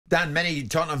Dan, many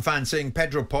Tottenham fans saying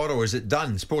Pedro Porro, is it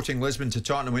done? Sporting Lisbon to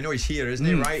Tottenham. We know he's here, isn't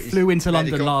he, right? Flew into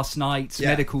London last night,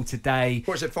 medical today.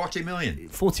 What's it, 40 million?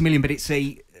 40 million, but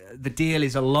the deal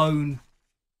is a loan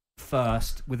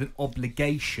first with an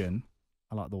obligation.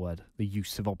 I like the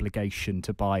use of obligation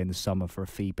to buy in the summer for a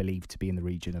fee believed to be in the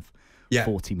region of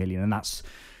 40 million. And that's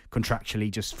contractually,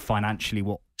 just financially,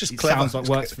 what just clever. Sounds like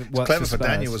works clever for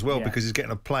Daniel as well, because he's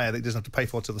getting a player that he doesn't have to pay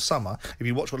for till the summer. If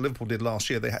you watch what Liverpool did last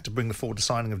year, they had to bring the forward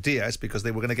signing of Diaz because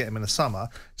they were going to get him in the summer.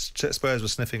 Spurs were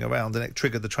sniffing around, and it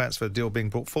triggered the transfer deal being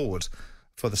brought forward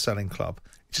for the selling club.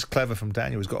 It's just clever from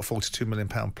Daniel. He's got a £42 million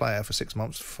player for 6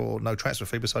 months for no transfer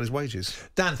fee beside his wages.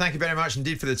 Dan, thank you very much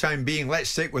indeed for the time being. Let's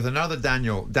stick with another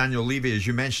Daniel Levy, as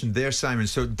you mentioned there, Simon.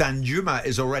 So Danjuma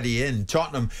is already in.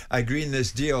 Tottenham agreeing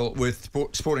this deal with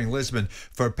Sporting Lisbon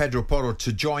for Pedro Porro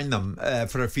to join them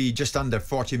for a fee just under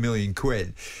 40 million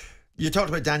quid. You talked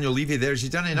about Daniel Levy there. Has he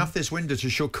done enough this window to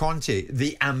show Conte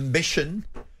the ambition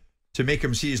to make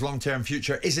him see his long-term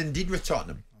future is indeed with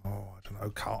Tottenham?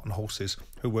 Cart and horses,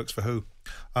 who works for who.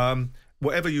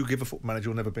 Whatever you give a football manager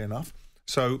will never be enough.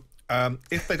 So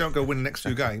if they don't go win the next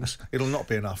few games, it'll not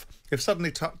be enough. If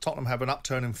suddenly Tottenham have an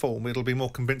upturn in form, it'll be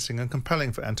more convincing and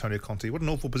compelling for Antonio Conte. What an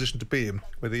awful position to be in,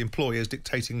 where the employer is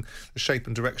dictating the shape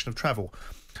and direction of travel.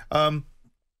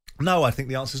 No, I think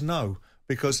the answer is no,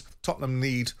 because Tottenham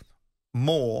need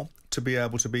more to be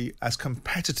able to be as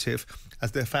competitive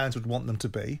as their fans would want them to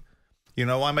be. You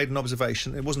know, I made an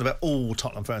observation. It wasn't about all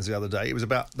Tottenham fans the other day. It was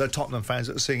about the Tottenham fans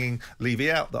that were singing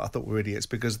Levy out that I thought were idiots,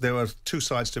 because there are two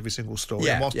sides to every single story.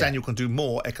 And whilst Daniel can do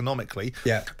more economically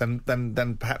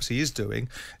than perhaps he is doing,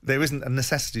 there isn't a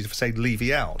necessity to say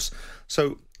Levy out.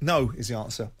 So no is the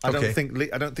answer. I don't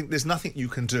think there's nothing you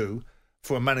can do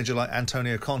for a manager like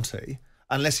Antonio Conte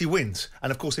unless he wins.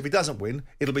 And of course, if he doesn't win,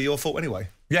 it'll be your fault anyway.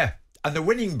 Yeah. And the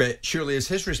winning bit surely is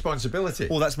his responsibility.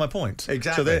 Well, that's my point.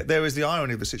 Exactly. So there is the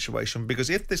irony of the situation, because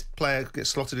if this player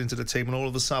gets slotted into the team and all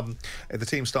of a sudden the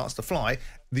team starts to fly,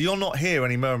 you'll not hear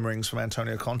any murmurings from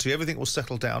Antonio Conte. Everything will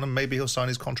settle down, and maybe he'll sign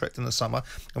his contract in the summer,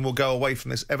 and we'll go away from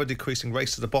this ever-decreasing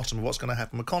race to the bottom of what's going to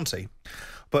happen with Conte.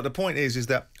 But the point is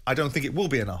that I don't think it will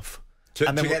be enough. To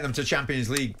get them to Champions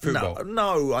League football?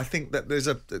 No, I think that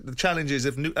the challenge is,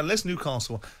 unless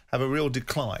Newcastle have a real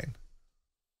decline,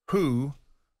 who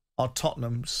are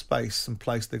Tottenham's space and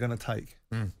place they're going to take?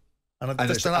 And I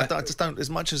just don't, as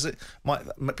much as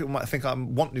people might think I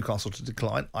want Newcastle to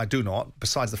decline, I do not,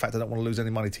 besides the fact I don't want to lose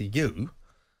any money to you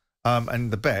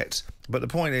and the bet. But the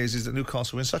point is that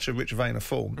Newcastle are in such a rich vein of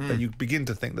form that you begin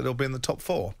to think that they'll be in the top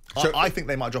four. So I think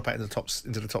they might drop out into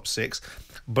the top six,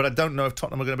 but I don't know if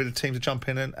Tottenham are going to be the team to jump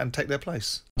in and take their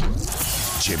place.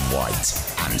 Jim White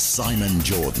and Simon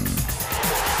Jordan.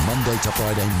 Monday to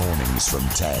Friday mornings from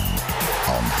 10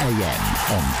 on AM,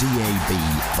 on DAB,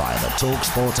 via the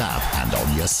talkSPORT app and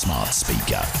on your smart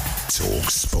speaker.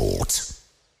 talkSPORT.